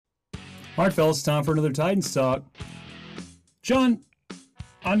All right, fellas, time for another Titans talk. John,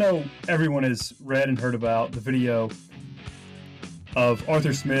 I know everyone has read and heard about the video of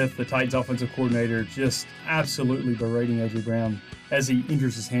Arthur Smith, the Titans offensive coordinator, just absolutely berating A.J. Brown as he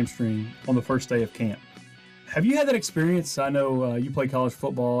injures his hamstring on the first day of camp. Have you had that experience? I know you play college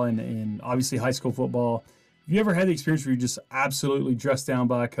football and obviously high school football. Have you ever had the experience where you're just absolutely dressed down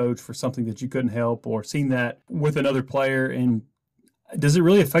by a coach for something that you couldn't help, or seen that with another player? And does it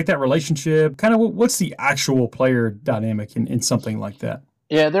really affect that relationship? Kind of what's the actual player dynamic in something like that?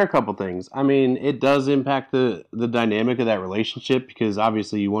 Yeah, there are a couple things. I mean, it does impact the dynamic of that relationship because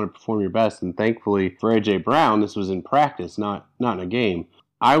obviously you want to perform your best, and thankfully for A.J. Brown, this was in practice, not in a game.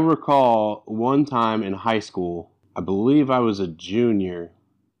 I recall one time in high school, I believe I was a junior,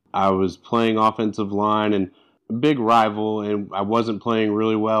 I was playing offensive line and a big rival, and I wasn't playing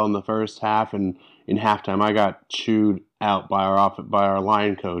really well in the first half, and in halftime I got chewed out by our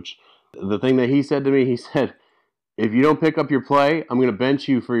line coach. The thing that he said to me, he said, "If you don't pick up your play, I'm going to bench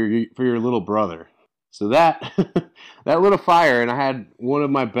you for your little brother." So that that lit a fire, and I had one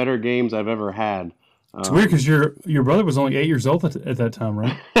of my better games I've ever had. It's weird because your brother was only 8 years old at that time,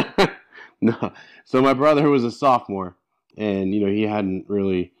 right? No, so my brother was a sophomore, and he hadn't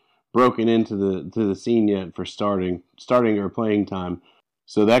really broken into the scene yet for starting or playing time.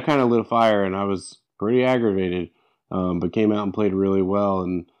 So that kind of lit a fire, and I was pretty aggravated, but came out and played really well.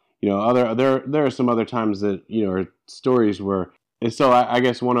 And there are some other times that are stories where. And so I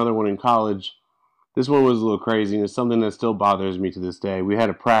guess one other one in college. This one was a little crazy, and it's something that still bothers me to this day. We had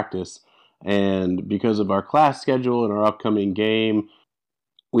a practice, and because of our class schedule and our upcoming game,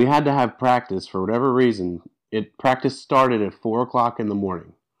 we had to have practice for whatever reason. Practice started at 4:00 in the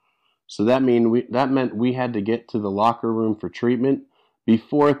morning, so that meant we had to get to the locker room for treatment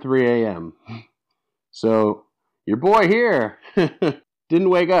before 3 a.m. So your boy here didn't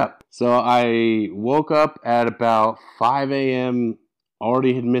wake up. So I woke up at about 5 a.m.,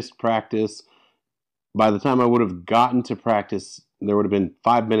 already had missed practice. By the time I would have gotten to practice, there would have been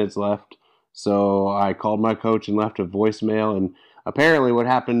 5 minutes left. So I called my coach and left a voicemail. And apparently what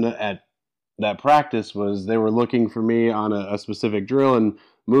happened at that practice was they were looking for me on a specific drill and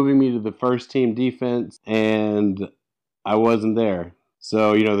moving me to the first team defense, and I wasn't there.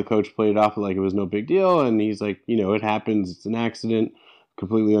 So, the coach played it off like it was no big deal, and he's like, it happens, it's an accident,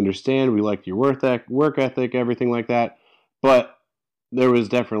 completely understand, we like your work ethic, everything like that. But there was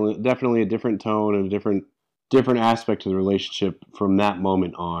definitely a different tone and a different aspect to the relationship from that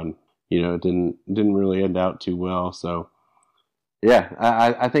moment on. It didn't really end out too well. So, yeah,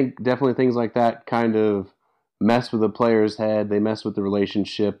 I think definitely things like that kind of mess with the player's head. They mess with the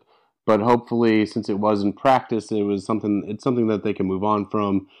relationship. But hopefully, since it was in practice, it's something that they can move on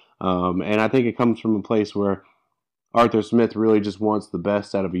from. And I think it comes from a place where Arthur Smith really just wants the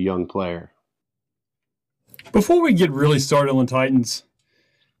best out of a young player. Before we get really started on Titans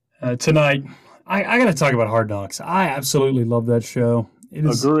tonight, I got to talk about Hard Knocks. I absolutely love that show. It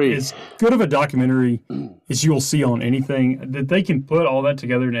is as good of a documentary as you will see on anything. That they can put all that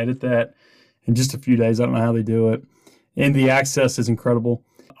together and edit that in just a few days. I don't know how they do it. And the access is incredible.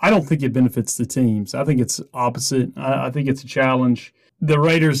 I don't think it benefits the teams. I think it's opposite. I think it's a challenge. The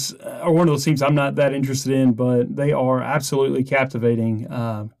Raiders are one of those teams I'm not that interested in, but they are absolutely captivating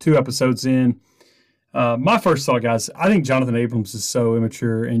 2 episodes in. My first thought, guys, I think Jonathan Abrams is so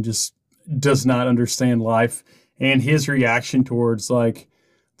immature and just does not understand life. And his reaction towards, the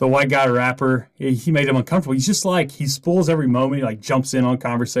white guy rapper, he made him uncomfortable. He's just he spoils every moment. He, jumps in on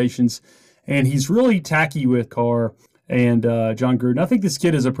conversations. And he's really tacky with Carr and John Gruden. I think this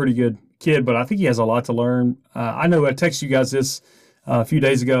kid is a pretty good kid, but I think he has a lot to learn. I know I texted you guys this a few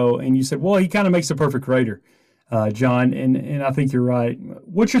days ago, and you said, well, he kind of makes a perfect Raider, John, and I think you're right.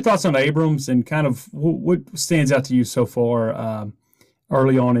 What's your thoughts on Abrams and kind of what stands out to you so far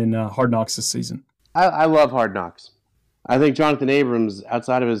early on in Hard Knocks this season? I love Hard Knocks. I think Jonathan Abrams,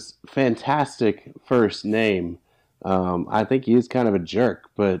 outside of his fantastic first name, I think he is kind of a jerk.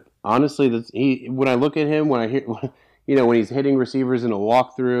 But honestly, when I look at him, when I hear, when he's hitting receivers in a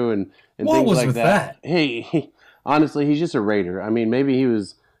walkthrough and things like that. Hey, honestly, he's just a Raider. I mean, maybe he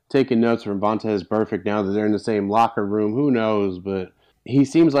was taking notes from Vontaze Burfict now that they're in the same locker room. Who knows? But he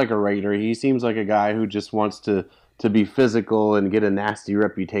seems like a Raider. He seems like a guy who just wants to be physical and get a nasty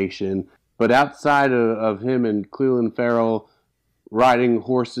reputation. But outside of him and Cleveland Farrell riding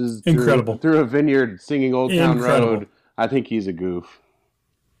horses through a vineyard singing Old Town Road, I think he's a goof.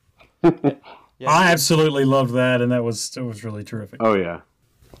 Yeah, I absolutely loved that, and it was really terrific. Oh, yeah.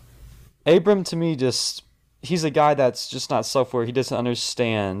 Abram, to me, he's a guy that's just not self-aware. He doesn't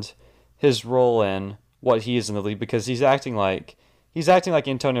understand his role in what he is in the league because he's acting like he's acting like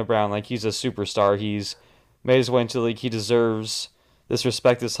Antonio Brown, like he's a superstar. He's made his way into the league. He deserves this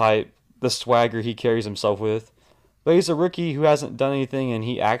respect, this hype, the swagger he carries himself with. But he's a rookie who hasn't done anything, and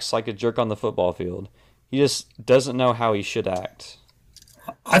he acts like a jerk on the football field. He just doesn't know how he should act.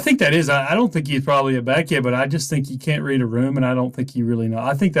 I think that is. I don't think he's probably a bad kid, but I just think he can't read a room, and I don't think he really knows.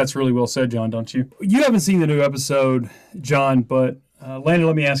 I think that's really well said, John, don't you? You haven't seen the new episode, John, but Landon,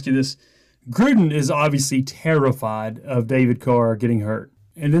 let me ask you this. Gruden is obviously terrified of David Carr getting hurt.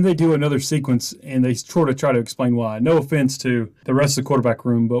 And then they do another sequence, and they sort of try to explain why. No offense to the rest of the quarterback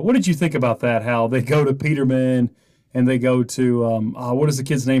room, but what did you think about that, how they go to Peterman and they go to, what is the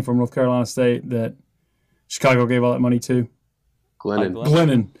kid's name from North Carolina State that Chicago gave all that money to?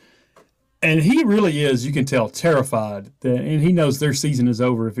 Glennon. And he really is, you can tell, terrified. And he knows their season is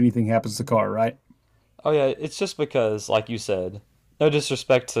over if anything happens to Carr, right? Oh, yeah, it's just because, like you said, no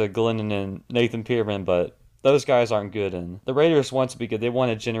disrespect to Glennon and Nathan Peterman, but those guys aren't good. And the Raiders want to be good. They want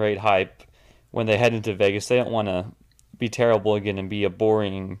to generate hype when they head into Vegas. They don't want to be terrible again and be a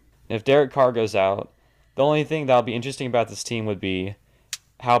boring. If Derek Carr goes out, the only thing that'll be interesting about this team would be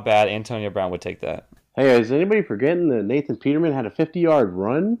how bad Antonio Brown would take that. Hey, is anybody forgetting that Nathan Peterman had a 50-yard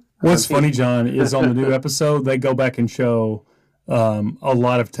run? What's funny, John, is on the new episode, they go back and show a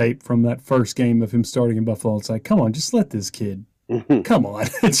lot of tape from that first game of him starting in Buffalo. It's like, come on, just let this kid. Come on.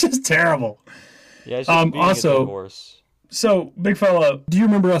 It's just terrible. Yeah, it's just also, a horse. So, big fella, do you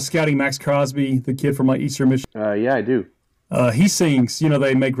remember us scouting Max Crosby, the kid from Eastern Michigan? Yeah, I do. He sings.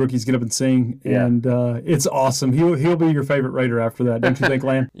 They make rookies get up and sing, and it's awesome. He'll be your favorite Raider after that, don't you think,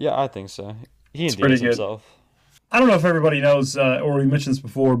 Lan? Yeah, I think so. He endears himself. I don't know if everybody knows, or we mentioned this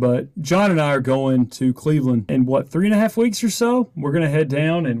before, but John and I are going to Cleveland in 3.5 weeks or so. We're going to head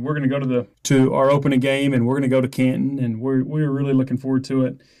down, and we're going to go to our opening game, and we're going to go to Canton, and we're really looking forward to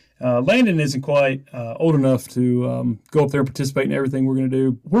it. Landon isn't quite old enough to go up there and participate in everything we're going to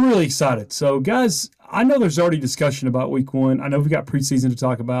do. We're really excited. So, guys, I know there's already discussion about week 1. I know we've got preseason to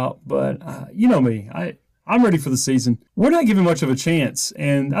talk about, but you know me. I'm ready for the season. We're not giving much of a chance,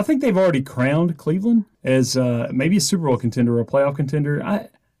 and I think they've already crowned Cleveland as maybe a Super Bowl contender or a playoff contender.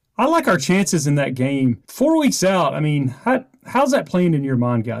 I like our chances in that game. 4 weeks out, I mean, how's that playing in your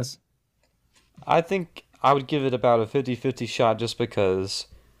mind, guys? I think I would give it about a 50-50 shot just because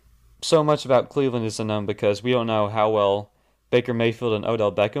so much about Cleveland is unknown because we don't know how well Baker Mayfield and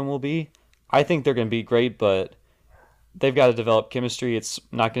Odell Beckham will be. I think they're going to be great, but they've got to develop chemistry. It's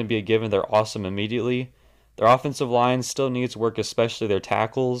not going to be a given. They're awesome immediately. Their offensive line still needs work, especially their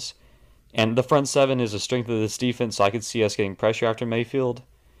tackles. And the front seven is a strength of this defense, so I could see us getting pressure after Mayfield.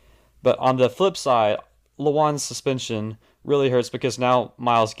 But on the flip side, Lewan's suspension really hurts because now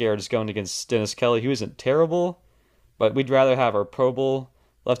Myles Garrett is going against Dennis Kelly, who isn't terrible, but we'd rather have our Pro Bowl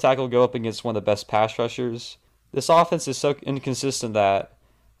left tackle go up against one of the best pass rushers. This offense is so inconsistent that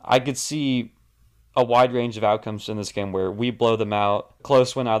I could see a wide range of outcomes in this game where we blow them out,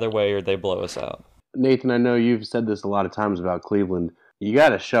 close win either way, or they blow us out. Nathan, I know you've said this a lot of times about Cleveland. You got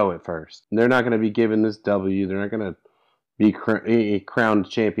to show it first. They're not going to be given this W. They're not going to be crowned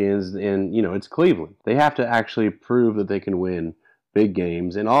champions, and it's Cleveland. They have to actually prove that they can win big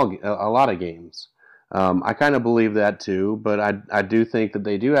games and a lot of games. I kind of believe that too, but I do think that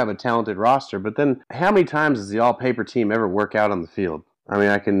they do have a talented roster. But then, how many times does the all-paper team ever work out on the field? I mean,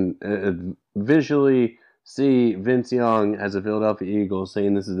 I can visually see Vince Young as a Philadelphia Eagle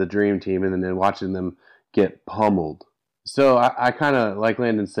saying this is the dream team, and then watching them get pummeled. So I kind of, like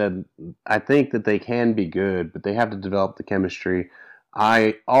Landon said, I think that they can be good, but they have to develop the chemistry.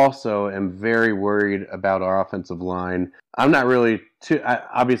 I also am very worried about our offensive line. I'm not really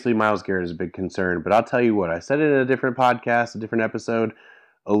obviously Myles Garrett is a big concern, but I'll tell you what, I said it in a different podcast, a different episode.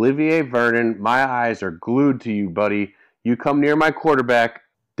 Olivier Vernon, my eyes are glued to you, buddy. You come near my quarterback,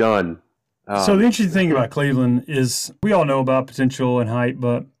 done. So the interesting thing about Cleveland is we all know about potential and hype,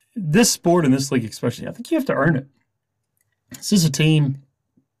 but this sport and this league especially, I think you have to earn it. This is a team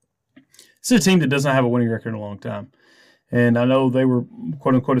that doesn't have a winning record in a long time. And I know they were,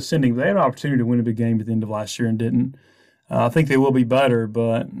 quote-unquote, ascending, but they had an opportunity to win a big game at the end of last year and didn't. I think they will be better,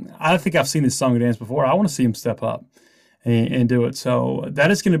 but I think I've seen this song and dance before. I want to see them step up and do it. So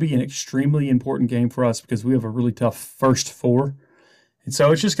that is going to be an extremely important game for us because we have a really tough first 4. And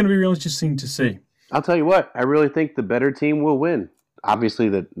so it's just going to be really interesting to see. I'll tell you what, I really think the better team will win. Obviously,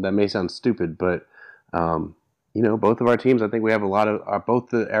 that may sound stupid, but, both of our teams, I think we have both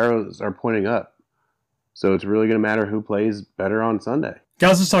the arrows are pointing up. So it's really going to matter who plays better on Sunday.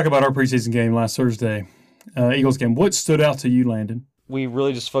 Guys, let's talk about our preseason game last Thursday, Eagles game. What stood out to you, Landon? We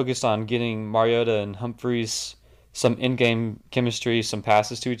really just focused on getting Mariota and Humphreys some in-game chemistry, some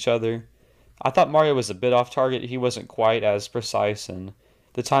passes to each other. I thought Mario was a bit off target. He wasn't quite as precise, and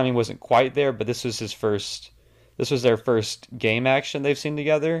the timing wasn't quite there. But this was their first game action they've seen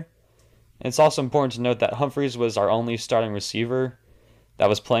together. And it's also important to note that Humphries was our only starting receiver that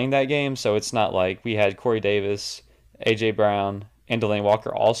was playing that game, so it's not like we had Corey Davis, A.J. Brown, and Delaney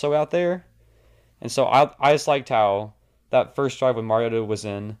Walker also out there. And so I just liked how that first drive when Mariota was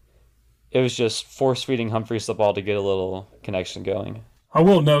in, it was just force-feeding Humphries the ball to get a little connection going. I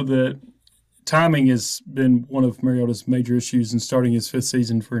will note that timing has been one of Mariota's major issues in starting his 5th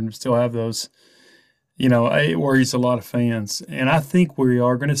season for him to still have those. It worries a lot of fans. And I think we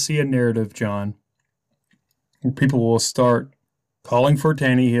are going to see a narrative, John, where people will start calling for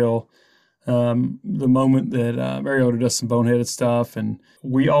Tannehill the moment that Mariota does some boneheaded stuff. And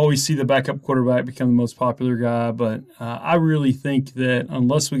we always see the backup quarterback become the most popular guy. But I really think that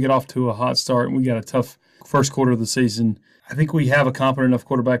unless we get off to a hot start and we got a tough first quarter of the season, I think we have a competent enough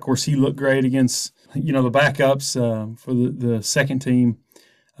quarterback. Of course, he looked great against, the backups for the second team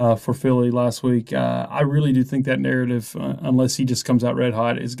for Philly last week. I really do think that narrative, unless he just comes out red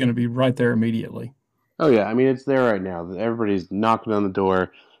hot, is going to be right there immediately. Oh, yeah. I mean, it's there right now. Everybody's knocking on the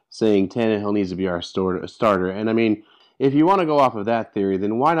door saying Tannehill needs to be our starter. And, I mean, if you want to go off of that theory,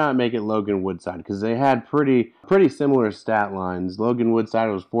 then why not make it Logan Woodside? Because they had pretty similar stat lines. Logan Woodside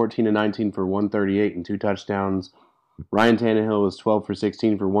was 14-19 for 138 and 2 touchdowns. Ryan Tannehill was 12 for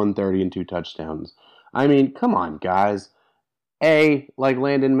 16 for 130 and 2 touchdowns. I mean, come on, guys. Like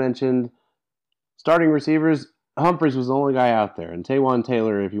Landon mentioned, starting receivers, Humphries was the only guy out there. And Taywan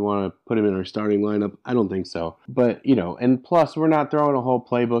Taylor, if you want to put him in our starting lineup, I don't think so. But, and plus we're not throwing a whole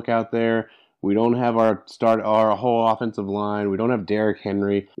playbook out there. We don't have our whole offensive line. We don't have Derrick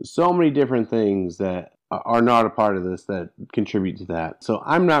Henry. So many different things that are not a part of this that contribute to that. So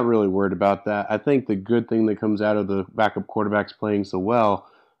I'm not really worried about that. I think the good thing that comes out of the backup quarterbacks playing so well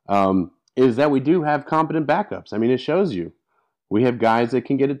is that we do have competent backups. I mean, it shows you. We have guys that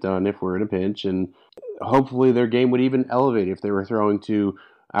can get it done if we're in a pinch, and hopefully their game would even elevate if they were throwing to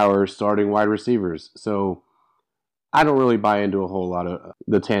our starting wide receivers. So I don't really buy into a whole lot of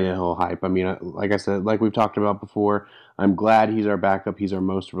the Tannehill hype. I mean, like I said, like we've talked about before, I'm glad he's our backup. He's our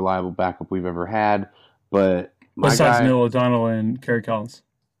most reliable backup we've ever had. But besides Neil O'Donnell and Kerry Collins.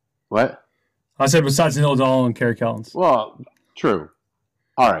 What? I said besides Neil O'Donnell and Kerry Collins. Well, true.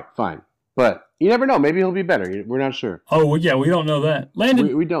 All right, fine. But you never know. Maybe he'll be better. We're not sure. Oh, well, yeah, we don't know that.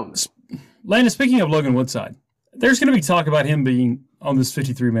 Landon, we don't. Landon, speaking of Logan Woodside, there's going to be talk about him being on this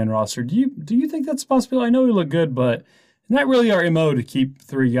 53-man roster. Do you think that's a possibility? I know he looked good, but not really our MO to keep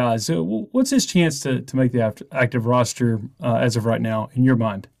 3 guys. So what's his chance to make the active roster as of right now, in your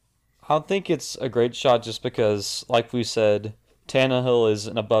mind? I think it's a great shot just because, like we said, Tannehill is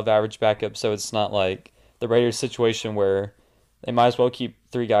an above-average backup, so it's not like the Raiders situation where they might as well keep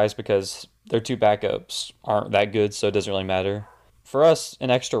 3 guys because their 2 backups aren't that good, so it doesn't really matter. For us,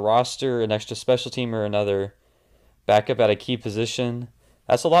 an extra roster, an extra special team, or another backup at a key position,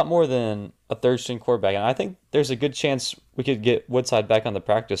 that's a lot more than a third-string quarterback, and I think there's a good chance we could get Woodside back on the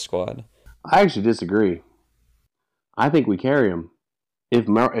practice squad. I actually disagree. I think we carry him. If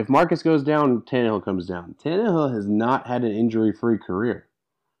Marcus goes down, Tannehill comes down. Tannehill has not had an injury-free career.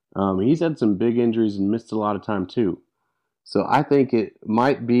 He's had some big injuries and missed a lot of time too. So I think it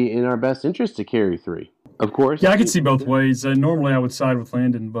might be in our best interest to carry 3. Of course. Yeah, I can see both ways. Normally I would side with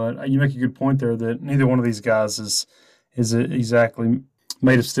Landon, but you make a good point there that neither one of these guys is exactly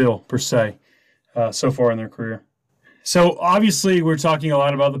made of steel, per se, so far in their career. So obviously we're talking a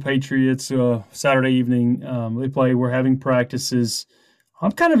lot about the Patriots. Saturday evening they play. We're having practices.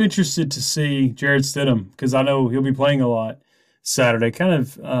 I'm kind of interested to see Jarrett Stidham because I know he'll be playing a lot Saturday.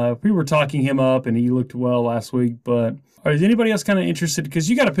 We were talking him up, and he looked well last week. But is anybody else kind of interested? Because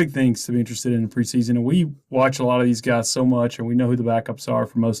you got to pick things to be interested in preseason, and we watch a lot of these guys so much, and we know who the backups are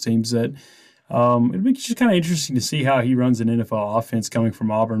for most teams that it'd be just kind of interesting to see how he runs an NFL offense coming from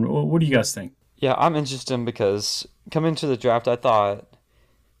Auburn. What do you guys think? Yeah, I'm interested in him because coming into the draft, I thought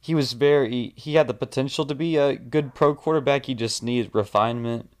he had the potential to be a good pro quarterback. He just needed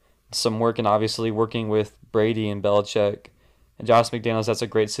refinement, some work, and obviously working with Brady and Belichick and Josh McDaniels, that's a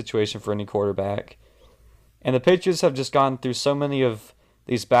great situation for any quarterback. And the Patriots have just gone through so many of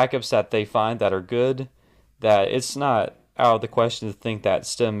these backups that they find that are good that it's not out of the question to think that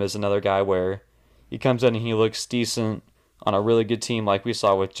Stidham is another guy where he comes in and he looks decent on a really good team like we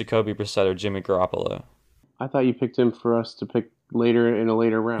saw with Jacoby Brissett or Jimmy Garoppolo. I thought you picked him for us to pick later in a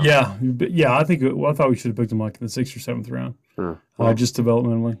later round. Yeah. I thought we should have picked him like in the 6th or 7th round. Well, just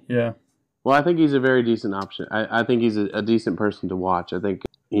developmentally. Yeah. Well, I think he's a very decent option. I think he's a decent person to watch. I think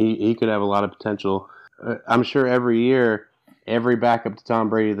he could have a lot of potential. I'm sure every year every backup to Tom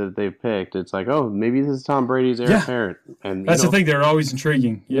Brady that they've picked, it's like, oh, maybe this is Tom Brady's heir apparent. And that's the thing; they're always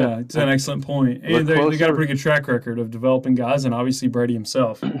intriguing. Yeah, it's an excellent point, and they got a pretty good track record of developing guys, and obviously Brady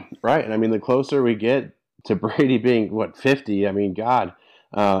himself. Right, and I mean, the closer we get to Brady being 50, I mean, God,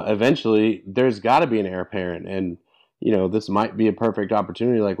 eventually there's got to be an heir apparent, and this might be a perfect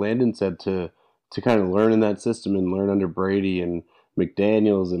opportunity, like Landon said, to kind of learn in that system and learn under Brady and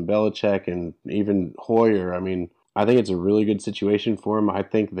McDaniels and Belichick and even Hoyer. I mean, I think it's a really good situation for him. I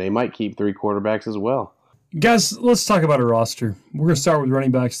think they might keep 3 quarterbacks as well. Guys, let's talk about a roster. We're going to start with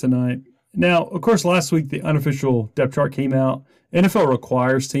running backs tonight. Now, of course, last week the unofficial depth chart came out. NFL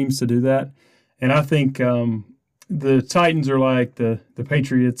requires teams to do that. And I think the Titans are like the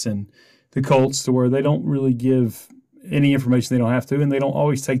Patriots and the Colts, to where they don't really give any information they don't have to, and they don't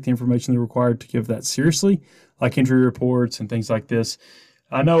always take the information they're required to give that seriously, like injury reports and things like this.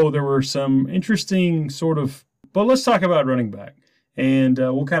 I know there were some interesting but let's talk about running back, and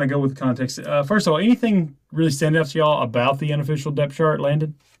we'll kind of go with the context. First of all, anything really stand out to y'all about the unofficial depth chart,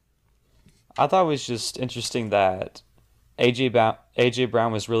 Landon? I thought it was just interesting that A.J.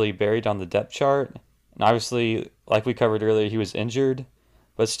 Brown was really buried on the depth chart, and obviously, like we covered earlier, he was injured,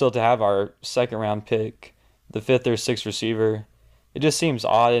 but still to have our second-round pick, the 5th or 6th receiver, it just seems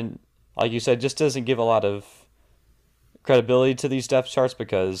odd, and like you said, just doesn't give a lot of credibility to these depth charts,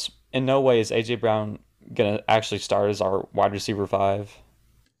 because in no way is A.J. Brown going to actually start as our wide receiver 5.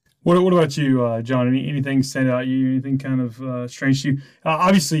 What about you, John? Anything stand out to you? Anything kind of strange to you?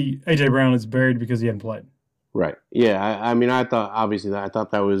 Obviously, A.J. Brown is buried because he hadn't played. Right. Yeah. I mean, I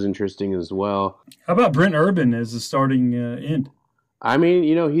thought that was interesting as well. How about Brent Urban as the starting end? I mean,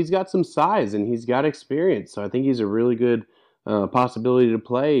 he's got some size and he's got experience, so I think he's a really good possibility to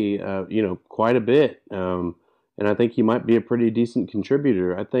play, quite a bit. And I think he might be a pretty decent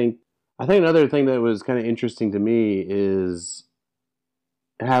contributor. I think another thing that was kind of interesting to me is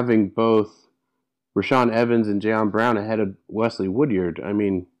having both Rashaan Evans and Jayon Brown ahead of Wesley Woodyard. I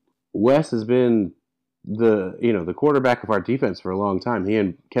mean, Wes has been the quarterback of our defense for a long time. He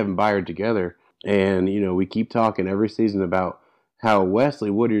and Kevin Byard together, and we keep talking every season about how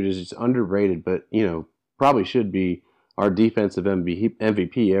Wesley Woodyard is just underrated, but probably should be our defensive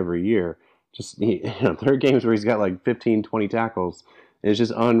MVP every year. Just there are games where he's got like 15, 20 tackles. And it's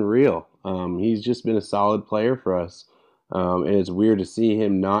just unreal. He's just been a solid player for us, and it's weird to see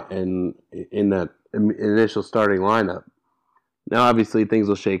him not in that initial starting lineup. Now, obviously, things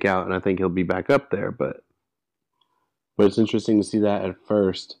will shake out, and I think he'll be back up there. But it's interesting to see that at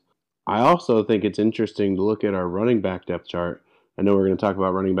first. I also think it's interesting to look at our running back depth chart. I know we're going to talk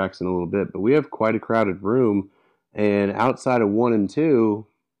about running backs in a little bit, but we have quite a crowded room, and outside of 1 and 2,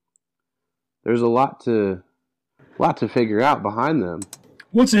 there's a lot to figure out behind them.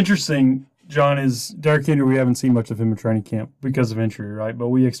 What's interesting, John, is Derrick Henry. We haven't seen much of him in training camp because of injury, right? But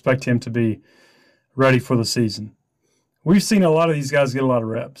we expect him to be ready for the season. We've seen a lot of these guys get a lot of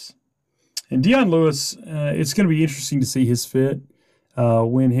reps. And Dion Lewis, it's going to be interesting to see his fit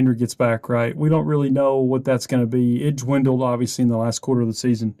when Henry gets back, right? We don't really know what that's going to be. It dwindled, obviously, in the last quarter of the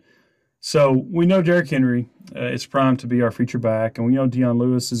season. So we know Derrick Henry is primed to be our feature back, and we know Dion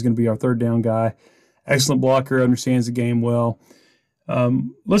Lewis is going to be our third down guy. Excellent blocker, understands the game well.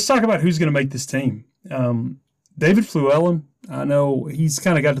 Let's talk about who's going to make this team. David Fluellen, I know he's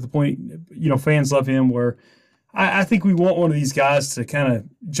kind of got to the point, fans love him, where I think we want one of these guys to kind of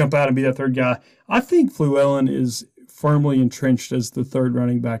jump out and be that third guy. I think Fluellen is firmly entrenched as the third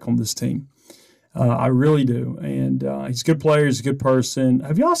running back on this team. I really do. And he's a good player. He's a good person.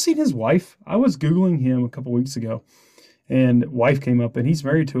 Have y'all seen his wife? I was Googling him a couple weeks ago, and wife came up, and he's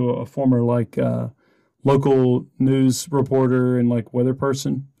married to a former, local news reporter and, weather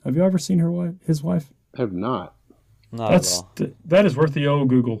person. Have you ever seen his wife? I have not. Not at all. That is worth the old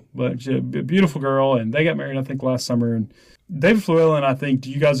Google. But she's a beautiful girl, and they got married, I think, last summer. And David Fluellen, I think, do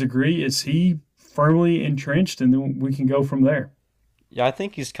you guys agree? Is he firmly entrenched, and then we can go from there? Yeah, I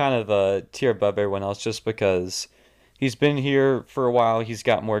think he's kind of a tier above everyone else just because he's been here for a while. He's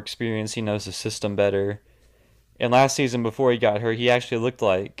got more experience. He knows the system better. And last season, before he got hurt, he actually looked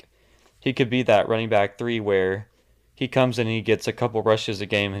like he could be that running back 3 where he comes in and he gets a couple rushes a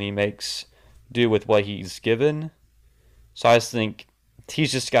game and he makes do with what he's given. So I just think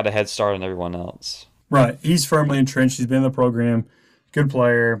he's just got a head start on everyone else. Right. He's firmly entrenched. He's been in the program. Good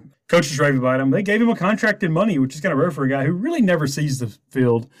player. Coaches raved about him. They gave him a contract in money, which is kind of rare for a guy who really never sees the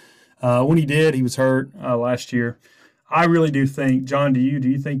field. When he did, he was hurt last year. I really do think, John, do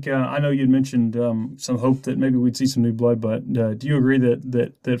you think, I know you had mentioned some hope that maybe we'd see some new blood, but do you agree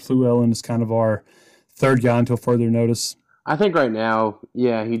that Fluellen is kind of our third guy until further notice? I think right now,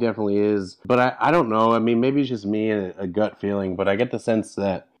 yeah, he definitely is. But I don't know. I mean, maybe it's just me and a gut feeling, but I get the sense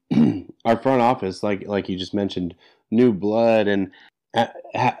that our front office, like you just mentioned, new blood and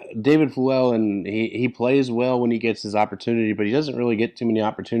David Fluell, and he plays well when he gets his opportunity, but he doesn't really get too many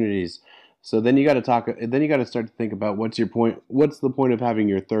opportunities. So then you got to talk. Then you got to start to think about what's your point. What's the point of having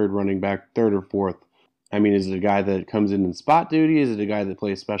your third running back, third or fourth? I mean, is it a guy that comes in spot duty? Is it a guy that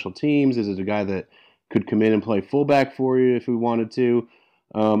plays special teams? Is it a guy that could come in and play fullback for you if we wanted to?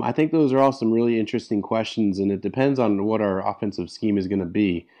 I think those are all some really interesting questions, and it depends on what our offensive scheme is going to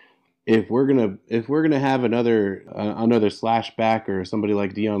be. If we're gonna have another slash back or somebody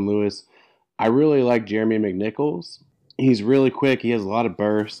like Dion Lewis, I really like Jeremy McNichols. He's really quick. He has a lot of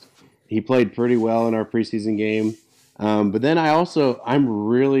burst. He played pretty well in our preseason game. But then I'm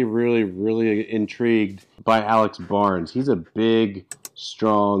really, really, really intrigued by Alex Barnes. He's a big,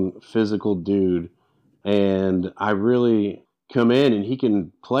 strong, physical dude, and I really come in and he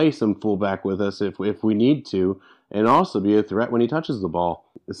can play some fullback with us if we need to, and also be a threat when he touches the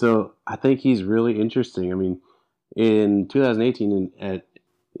ball. So I think he's really interesting. I mean, in 2018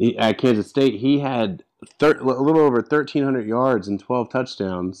 at Kansas State, he had a little over 1,300 yards and 12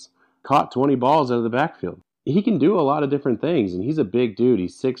 touchdowns, caught 20 balls out of the backfield. He can do a lot of different things, and he's a big dude.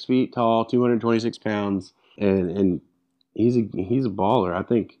 He's 6 feet tall, 226 pounds, and he's a baller. I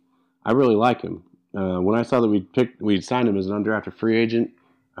think I really like him. When I saw that we'd signed him as an undrafted free agent,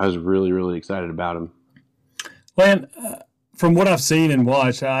 I was really, really excited about him. Lan, from what I've seen and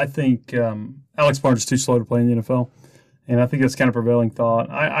watched, I think Alex Barnes is too slow to play in the NFL, and I think that's kind of prevailing thought.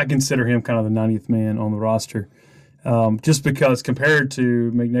 I consider him kind of the 90th man on the roster, just because compared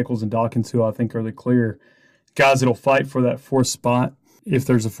to McNichols and Dawkins, who I think are the clear guys that'll fight for that fourth spot if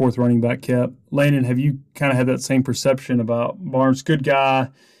there's a fourth running back kept. Landon, have you kind of had that same perception about Barnes? Good guy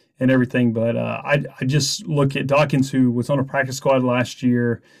and everything, but I just look at Dawkins, who was on a practice squad last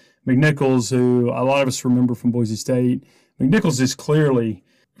year, McNichols, who a lot of us remember from Boise State. McNichols is clearly,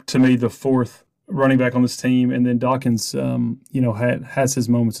 to me, the fourth running back on this team, and then Dawkins, has his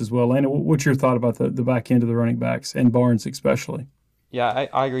moments as well. Landon, what's your thought about the back end of the running backs, and Barnes especially? Yeah,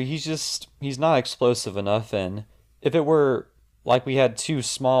 I agree. He's not explosive enough, and if it were like we had two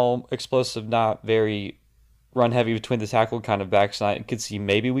small, explosive, not very run-heavy between the tackle kind of backs, I could see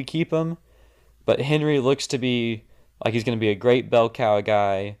maybe we keep him. But Henry looks to be like he's going to be a great bell cow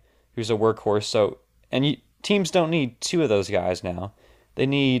guy who's a workhorse. So, and teams don't need two of those guys now. They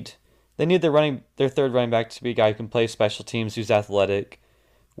need their third running back to be a guy who can play special teams, who's athletic,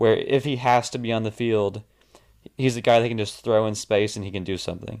 where if he has to be on the field, he's a guy that can just throw in space and he can do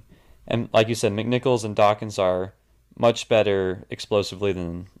something. And like you said, McNichols and Dawkins are much better explosively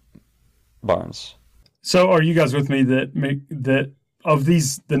than Barnes. So are you guys with me that of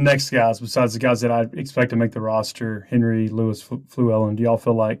the next guys, besides the guys that I expect to make the roster, Henry, Lewis, Fluellen, do y'all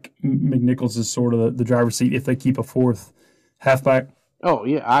feel like McNichols is sort of the driver's seat if they keep a fourth halfback? Oh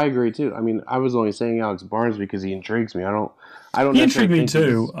yeah, I agree too. I mean, I was only saying Alex Barnes because he intrigues me. I don't. He intrigued me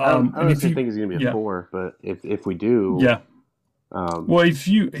too. I don't think he's going to be a 4, but if we do, yeah. Well,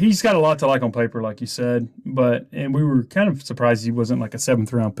 he's got a lot to like on paper, like you said, and we were kind of surprised he wasn't like a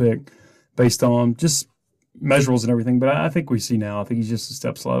 7th round pick based on just measurables and everything. But I think we see now. I think he's just a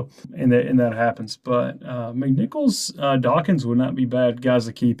step slow, and that happens. But McNichols, Dawkins would not be bad guys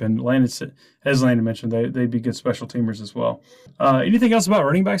to keep, and Landon, as Landon mentioned, they'd be good special teamers as well. Anything else about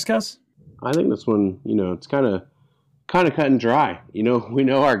running backs, guys? I think this one, it's kind of cut and dry. We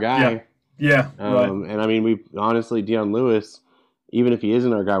know our guy. Yeah. Right. And I mean, we honestly, Dion Lewis, even if he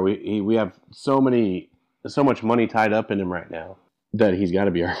isn't our guy, we have so much money tied up in him right now that he's got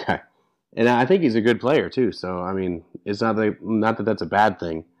to be our guy. And I think he's a good player too. So I mean, it's not that that's a bad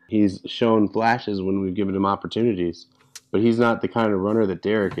thing. He's shown flashes when we've given him opportunities, but he's not the kind of runner that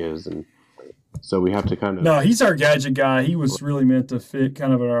Derek is, and so we have to kind of. No, he's our gadget guy. He was really meant to fit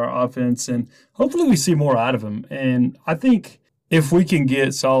kind of in our offense, and hopefully we see more out of him. And I think if we can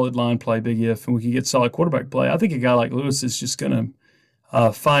get solid line play, and we can get solid quarterback play, I think a guy like Lewis is just going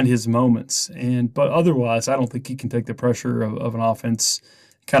to find his moments. But otherwise, I don't think he can take the pressure of an offense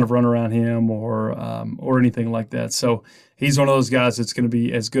kind of run around him or anything like that. So he's one of those guys that's going to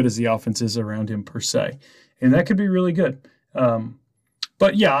be as good as the offense is around him per se, and that could be really good.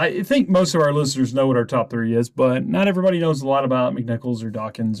 But yeah, I think most of our listeners know what our top 3 is, but not everybody knows a lot about McNichols or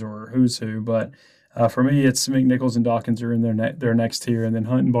Dawkins or who's who. But for me, it's McNichols and Dawkins are in their next tier, and then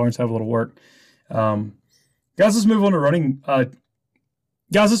Hunt and Barnes have a little work. Guys, let's move on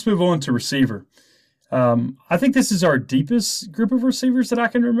to receiver. I think this is our deepest group of receivers that I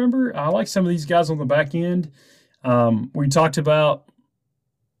can remember. I like some of these guys on the back end. We talked about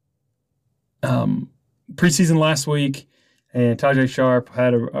preseason last week. And Tajay Sharp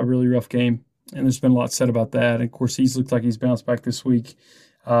had a really rough game, and there's been a lot said about that. And of course, he's looked like he's bounced back this week.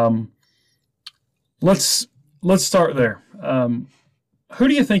 Let's start there. Who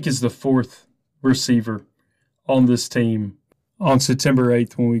do you think is the fourth receiver on this team on September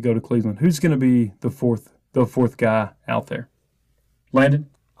 8th when we go to Cleveland? Who's going to be the fourth guy out there? Landon?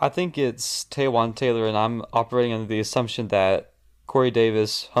 I think it's Taywan Taylor, and I'm operating under the assumption that Corey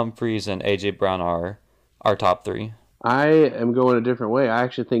Davis, Humphries, and A.J. Brown are our top three. I am going a different way. I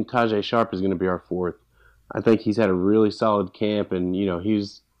actually think Tajay Sharp is going to be our fourth. I think he's had a really solid camp, and,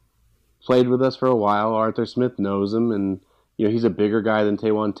 he's played with us for a while. Arthur Smith knows him, and, he's a bigger guy than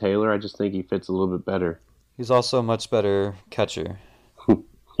Taywan Taylor. I just think he fits a little bit better. He's also a much better catcher.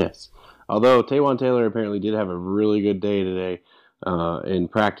 Yes. Although Taywan Taylor apparently did have a really good day today in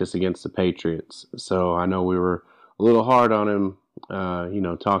practice against the Patriots. So I know we were a little hard on him,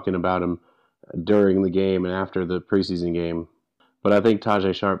 talking about him during the game and after the preseason game. But I think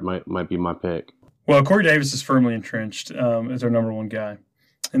Tajay Sharp might be my pick. Well, Corey Davis is firmly entrenched as our number one guy.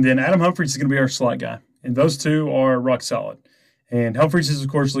 And then Adam Humphries is going to be our slot guy. And those two are rock solid. And Humphries has, of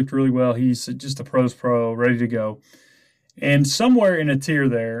course, looked really well. He's just a pro's pro, ready to go. And somewhere in a tier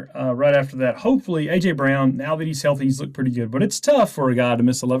there, right after that, hopefully, A.J. Brown, now that he's healthy, he's looked pretty good. But it's tough for a guy to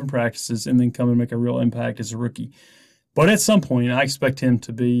miss 11 practices and then come and make a real impact as a rookie. But at some point, I expect him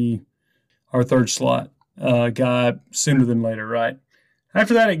to be our third slot guy sooner than later, right?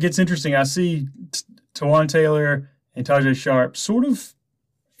 After that, it gets interesting. I see Taywan Taylor and Tajay Sharp sort of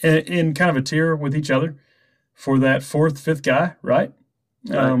in kind of a tier with each other for that fourth, fifth guy, right?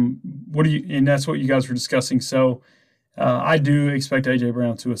 And that's what you guys were discussing. So I do expect A.J.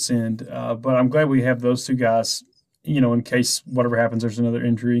 Brown to ascend, but I'm glad we have those two guys, in case whatever happens, there's another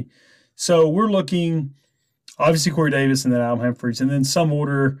injury. So we're looking, obviously, Corey Davis and then Adam Humphries, and then some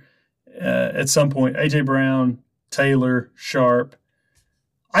order at some point, A.J. Brown, Taylor, Sharp.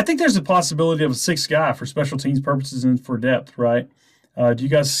 I think there's a possibility of a sixth guy for special teams purposes and for depth, right? Do you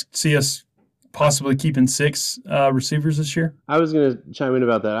guys see us possibly keeping six receivers this year? I was going to chime in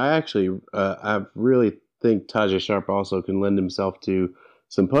about that. I really think Tajay Sharp also can lend himself to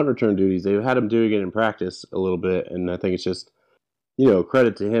some punt return duties. They've had him doing it in practice a little bit, and I think it's just,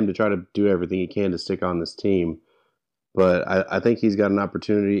 credit to him to try to do everything he can to stick on this team. But I think he's got an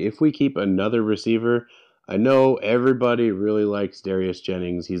opportunity. If we keep another receiver, I know everybody really likes Darius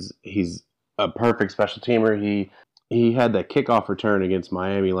Jennings. He's a perfect special teamer. He had that kickoff return against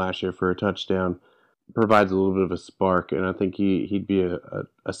Miami last year for a touchdown. Provides a little bit of a spark, and I think he'd be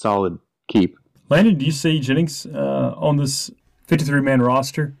a solid keep. Landon, do you see Jennings on this 53-man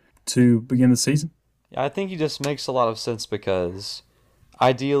roster to begin the season? Yeah, I think he just makes a lot of sense because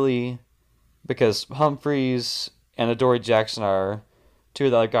Humphries and Adoree Jackson are two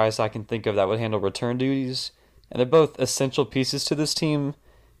of the other guys I can think of that would handle return duties. And they're both essential pieces to this team.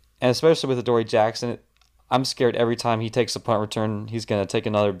 And especially with Adoree Jackson, I'm scared every time he takes a punt return, he's going to take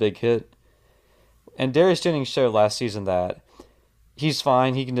another big hit. And Darius Jennings showed last season that he's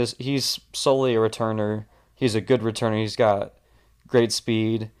fine. He's solely a returner. He's a good returner. He's got great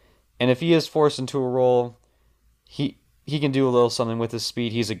speed. And if he is forced into a role, he can do a little something with his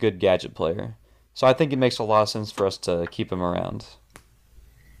speed. He's a good gadget player. So I think it makes a lot of sense for us to keep him around.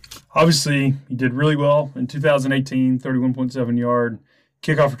 Obviously, he did really well in 2018, 31.7 yard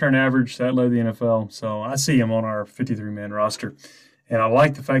kickoff return average. That led the NFL. So I see him on our 53-man roster. And I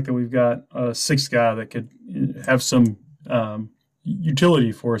like the fact that we've got a sixth guy that could have some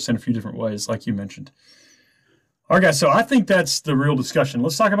utility for us in a few different ways, like you mentioned. All right, guys, so I think that's the real discussion.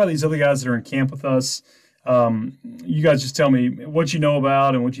 Let's talk about these other guys that are in camp with us. You guys just tell me what you know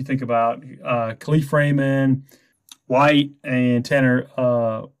about and what you think about Kalif Raymond, White, and Tanner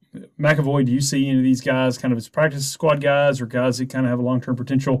McAvoy. Do you see any of these guys kind of as practice squad guys or guys that kind of have a long-term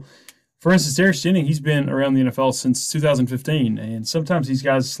potential? For instance, Darius Jennings, he's been around the NFL since 2015, and sometimes these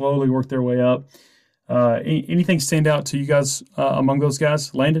guys slowly work their way up. Anything stand out to you guys among those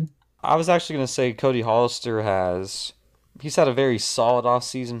guys? Landon? I was actually going to say Cody Hollister he's had a very solid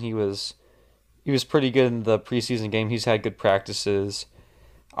offseason. He was pretty good in the preseason game. He's had good practices.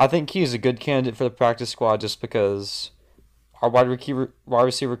 I think he's a good candidate for the practice squad just because our wide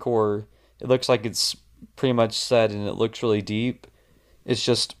receiver core, it looks like it's pretty much set and it looks really deep. It's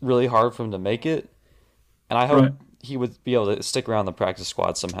just really hard for him to make it. And I hope he would be able to stick around the practice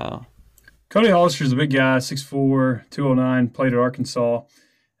squad somehow. Cody Hollister's a big guy, 6'4", 209, played at Arkansas.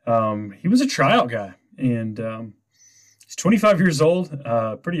 He was a tryout guy, and he's 25 years old,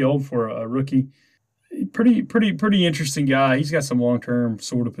 pretty old for a rookie. Pretty interesting guy. He's got some long-term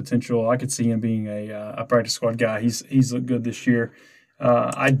sort of potential. I could see him being a practice squad guy. He's looked good this year.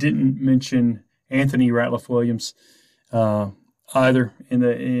 I didn't mention Anthony Ratliff Williams. either,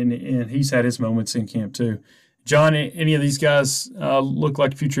 and he's had his moments in camp too. John, any of these guys look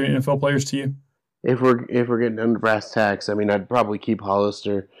like future NFL players to you? If we're getting under brass tacks, I mean, I'd probably keep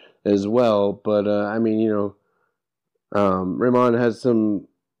Hollister as well. But I mean, Raymond has some.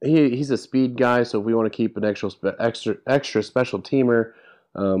 He's a speed guy, so if we want to keep an extra special teamer,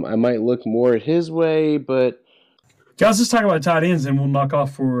 I might look more at his way. But guys, let's talk about tight ends, and we'll knock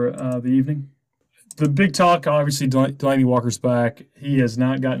off for the evening. The big talk, obviously, Delanie Walker's back. He has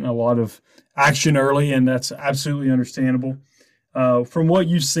not gotten a lot of action early, and that's absolutely understandable. From what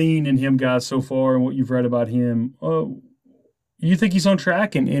you've seen in him, guys, so far, and what you've read about him, you think he's on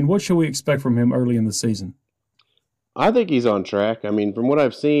track, and what should we expect from him early in the season? I think he's on track. I mean, from what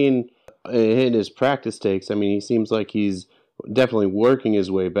I've seen in his practice takes, I mean, he seems like he's definitely working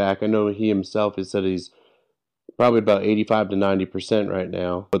his way back. I know he himself has said he's probably about 85 to 90% right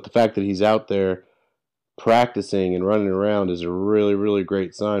now, but the fact that he's out there practicing and running around is a really, really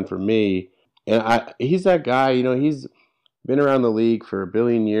great sign for me. And he's that guy, he's been around the league for a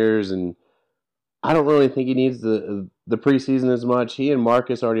billion years, and I don't really think he needs the preseason as much. He and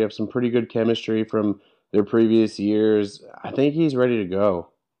Marcus already have some pretty good chemistry from their previous years. I think he's ready to go,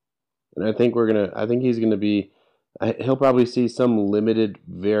 and I think he's gonna be. He'll probably see some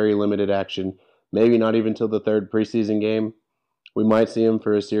very limited action. Maybe not even till the third preseason game. We might see him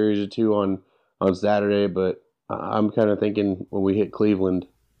for a series or two on Saturday, but I'm kind of thinking when we hit Cleveland,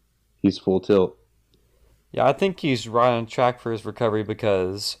 he's full tilt. Yeah, I think he's right on track for his recovery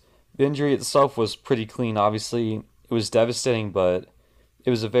because the injury itself was pretty clean. Obviously, it was devastating, but it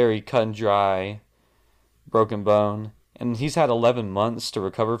was a very cut and dry, broken bone. And he's had 11 months to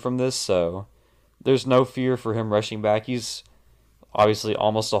recover from this, so there's no fear for him rushing back. He's obviously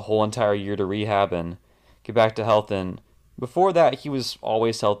almost a whole entire year to rehab and get back to health. And before that, he was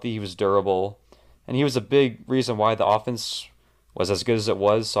always healthy. He was durable. And he was a big reason why the offense was as good as it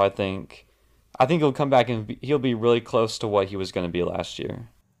was. So I think he'll come back and he'll be really close to what he was going to be last year.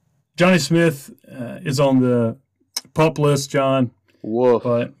 Johnny Smith is on the PUP list, John. Woof.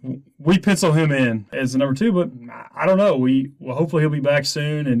 But we pencil him in as the number 2, but I don't know. Hopefully he'll be back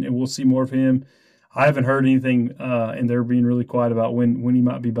soon, and we'll see more of him. I haven't heard anything, and they're being really quiet about when he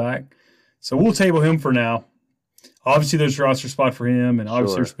might be back. So we'll table him for now. Obviously, there's a roster spot for him, and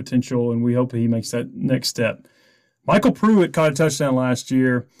obviously there's potential, and we hope he makes that next step. Michael Pruitt caught a touchdown last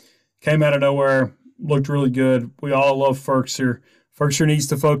year, came out of nowhere, looked really good. We all love Firkser. Firkser needs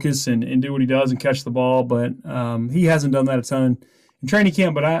to focus and do what he does and catch the ball, but he hasn't done that a ton in training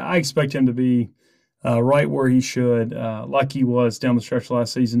camp, but I expect him to be right where he should, like he was down the stretch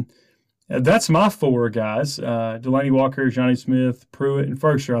last season. That's my 4 guys, Delanie Walker, Johnny Smith, Pruitt, and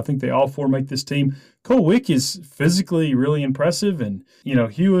Firkser. I think they all 4 make this team. Cole Wick is physically really impressive, and,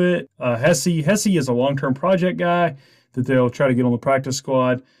 Hewitt, Hesse is a long-term project guy that they'll try to get on the practice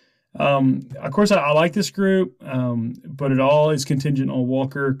squad. Of course, I like this group, but it all is contingent on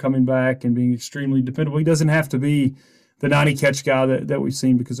Walker coming back and being extremely dependable. He doesn't have to be the 90-catch guy that we've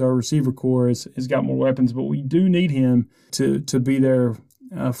seen because our receiver core has got more weapons, but we do need him to be there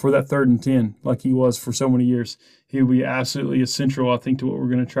for that 3rd and 10 like he was for so many years. He'll be absolutely essential, I think, to what we're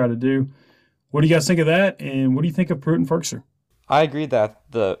going to try to do. What do you guys think of that, and what do you think of Pruitt and Firkser? I agree that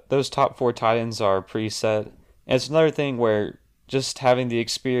those top 4 tight ends are pretty set. And it's another thing where just having the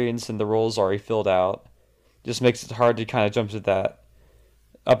experience and the roles already filled out just makes it hard to kind of jump to that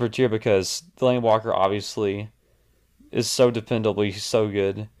upper tier because Delanie Walker obviously is so dependable. He's so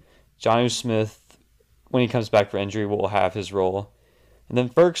good. Johnny Smith, when he comes back for injury, will have his role. And then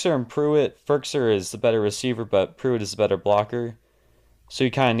Firkser and Pruitt. Firkser is the better receiver, but Pruitt is the better blocker. So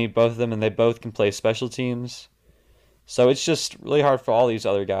you kind of need both of them, and they both can play special teams. So it's just really hard for all these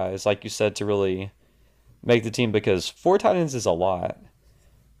other guys, like you said, to really make the team because 4 tight ends is a lot.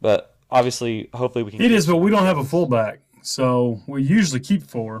 But obviously, hopefully we can... It is, but we don't have a fullback. So we usually keep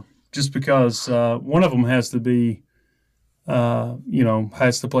 4 just because one of them has to be,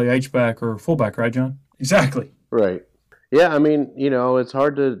 has to play H-back or fullback, right, John? Exactly. Right. Yeah, I mean, it's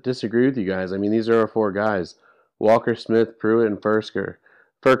hard to disagree with you guys. I mean, these are our 4 guys. Walker, Smith, Pruitt, and Firkser.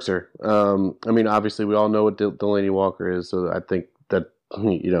 I mean, obviously, we all know what Delanie Walker is, so I think that,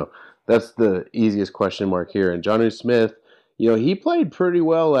 that's the easiest question mark here. And Johnny Smith, he played pretty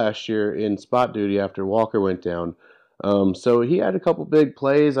well last year in spot duty after Walker went down. So he had a couple big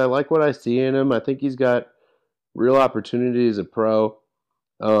plays. I like what I see in him. I think he's got real opportunity as a pro.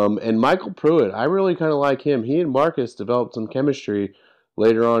 And Michael Pruitt, I really kind of like him. He and Marcus developed some chemistry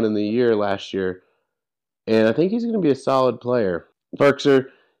later on in the year last year. And I think he's going to be a solid player. Firkser,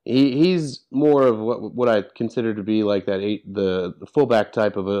 he's more of what I consider to be like the fullback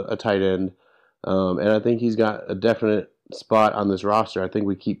type of a tight end. And I think he's got a definite spot on this roster. I think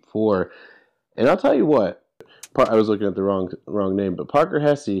we keep 4. And I'll tell you what, I was looking at the wrong name, but Parker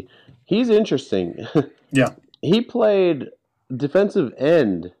Hesse, he's interesting. Yeah. He played defensive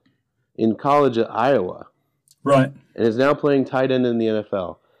end in college at Iowa. Right. And is now playing tight end in the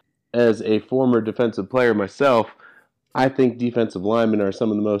NFL. As a former defensive player myself, I think defensive linemen are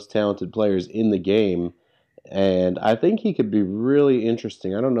some of the most talented players in the game. And I think he could be really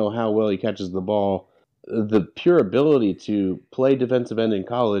interesting. I don't know how well he catches the ball. The pure ability to play defensive end in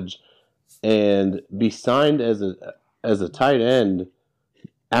college and be signed as a tight end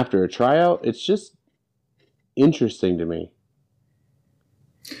after a tryout, it's just interesting to me.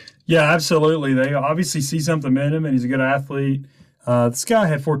 Yeah, absolutely. They obviously see something in him, and he's a good athlete. This guy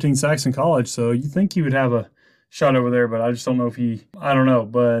had 14 sacks in college, so you think he would have a shot over there, but I just don't know if I don't know.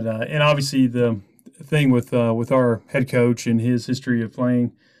 But and obviously the thing with our head coach and his history of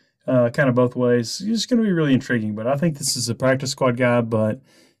playing kind of both ways, it's going to be really intriguing. But I think this is a practice squad guy, but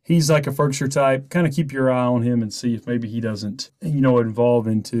he's like a Ferguson type. Kind of keep your eye on him and see if maybe he doesn't, evolve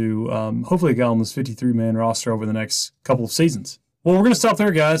into hopefully a guy on this 53-man roster over the next couple of seasons. Well, we're going to stop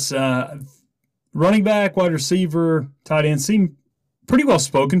there, guys. Running back, wide receiver, tight end seem pretty well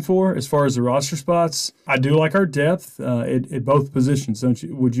spoken for as far as the roster spots. I do like our depth at both positions. Don't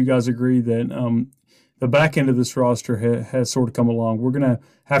you? Would you guys agree that the back end of this roster has sort of come along? We're going to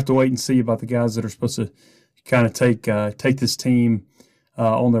have to wait and see about the guys that are supposed to kind of take this team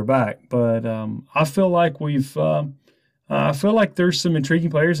on their back. But I feel like I feel like there's some intriguing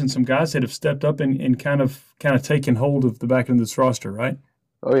players and some guys that have stepped up and kind of taken hold of the back end of this roster, right?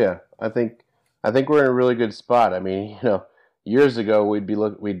 Oh yeah, I think we're in a really good spot. I mean, years ago we'd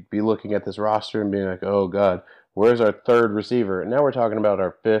be looking at this roster and being like, oh God, where's our third receiver? And now we're talking about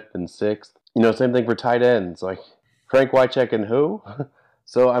our 5th and 6th. Same thing for tight ends, like Frank Wycheck and who?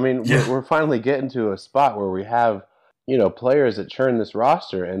 So I mean, we're finally getting to a spot where we have players that churn this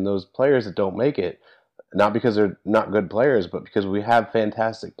roster, and those players that don't make it, not because they're not good players, but because we have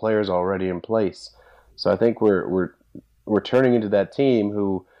fantastic players already in place. So I think we're turning into that team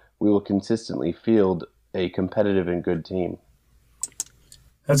who we will consistently field a competitive and good team.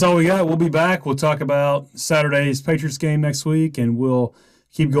 That's all we got. We'll be back. We'll talk about Saturday's Patriots game next week, and we'll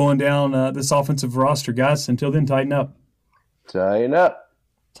keep going down this offensive roster, guys. Until then, tighten up. Tighten up.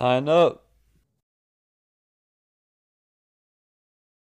 Tighten up.